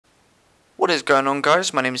What is going on,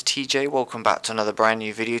 guys? My name is TJ. Welcome back to another brand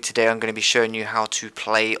new video. Today I'm going to be showing you how to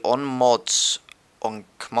play on mods on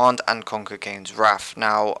Command and Conquer Kane's Wrath.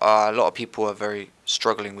 Now a lot of people are very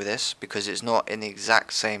struggling with this because it's not in the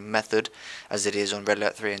exact same method as it is on Red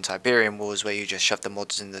Alert 3 and Tiberium Wars, where you just shove the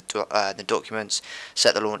mods in the documents,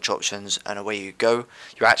 set the launch options, and away you go.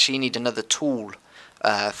 You actually need another tool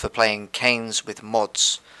for playing Kanes with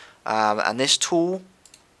mods, and this tool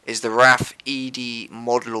is the Wrath ED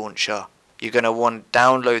mod launcher. You're going to want to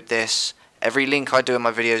download this. Every link I do in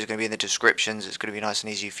my videos is going to be in the descriptions. It's going to be nice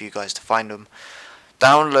and easy for you guys to find them.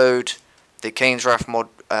 Download the Kane's Wrath mod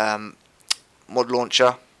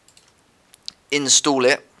launcher. Install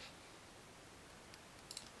it.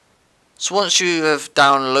 So once you have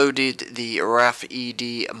downloaded the Wrath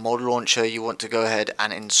ED mod launcher, you want to go ahead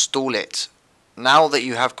and install it. Now that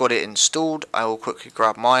you have got it installed, I will quickly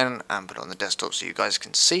grab mine and put it on the desktop so you guys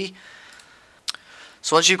can see.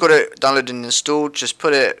 So once you've got it downloaded and installed, just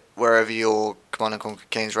put it wherever your Command and Conquer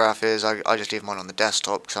Kane's Wrath is. I just leave mine on the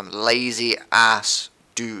desktop because I'm a lazy ass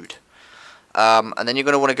dude. And then you're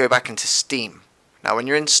going to want to go back into Steam. Now when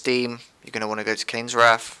you're in Steam, you're going to want to go to Kane's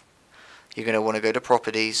Wrath. You're going to want to go to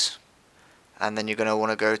Properties. And then you're going to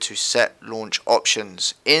want to go to Set Launch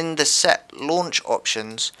Options. In the Set Launch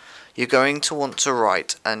Options, you're going to want to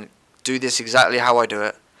write, and do this exactly how I do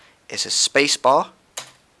it. It's a space bar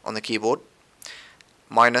on the keyboard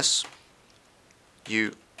minus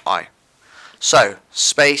UI. So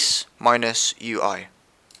space minus UI.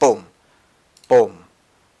 Boom. Boom.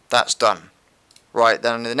 That's done. Right,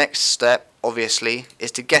 then the next step obviously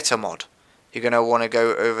is to get a mod. You're going to want to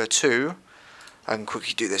go over to, I can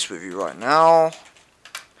quickly do this with you right now,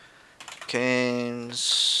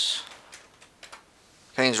 Kane's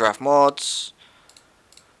Wrath mods.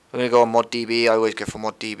 We're going to go on ModDB. I always go for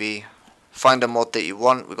ModDB. Find a mod that you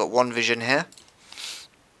want. We've got one vision here.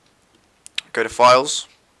 Go to Files.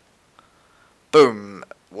 Boom.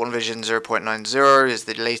 One Vision 0.90 is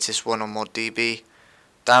the latest one on ModDB.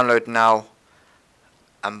 Download now.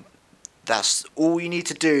 And that's all you need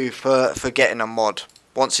to do for getting a mod.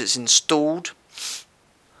 Once it's installed,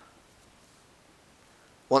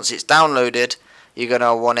 once it's downloaded, you're going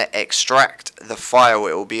to want to extract the file.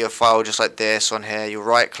 It will be a file just like this on here. You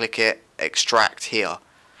right click it, extract here.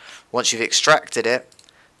 Once you've extracted it,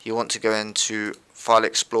 you want to go into File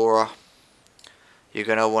Explorer. You're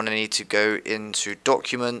going to want to need to go into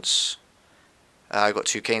Documents. I've got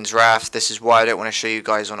two Kane's Wrath. This is why I don't want to show you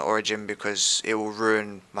guys on Origin, because it will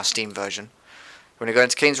ruin my Steam version. We're going to go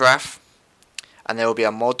into Kane's Wrath, and there will be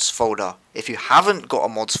a mods folder. If you haven't got a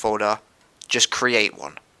mods folder, just create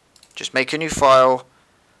one. Just make a new file,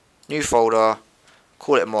 new folder,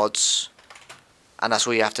 call it mods, and that's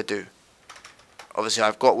all you have to do. Obviously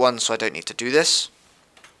I've got one, so I don't need to do this.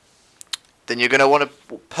 Then you're going to want to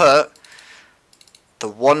put the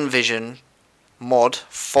One Vision mod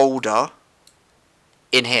folder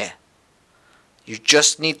in here. You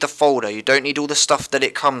just need the folder. You don't need all the stuff that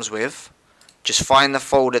it comes with. Just find the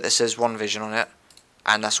folder that says One Vision on it,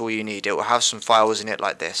 and that's all you need. It will have some files in it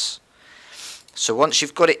like this. So once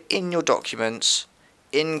you've got it in your documents,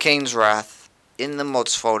 in Kane's Wrath, in the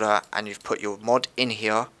mods folder, and you've put your mod in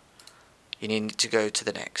here, you need to go to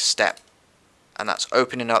the next step. And that's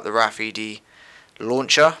opening up the Wrath ED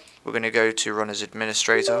launcher. We're going to go to Run as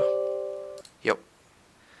Administrator. Yep.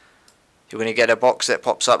 You're going to get a box that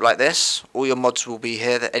pops up like this. All your mods will be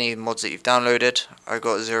here, any mods that you've downloaded. I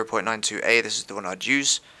got 0.92a, this is the one I'd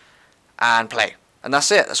use. And play. And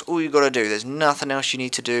that's it. That's all you've got to do. There's nothing else you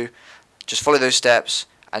need to do. Just follow those steps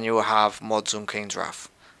and you will have mods on Kane's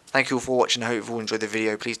Wrath. Thank you all for watching. I hope you've all enjoyed the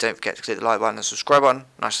video. Please don't forget to click the like button and subscribe button.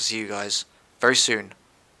 Nice to see you guys very soon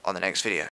on the next video.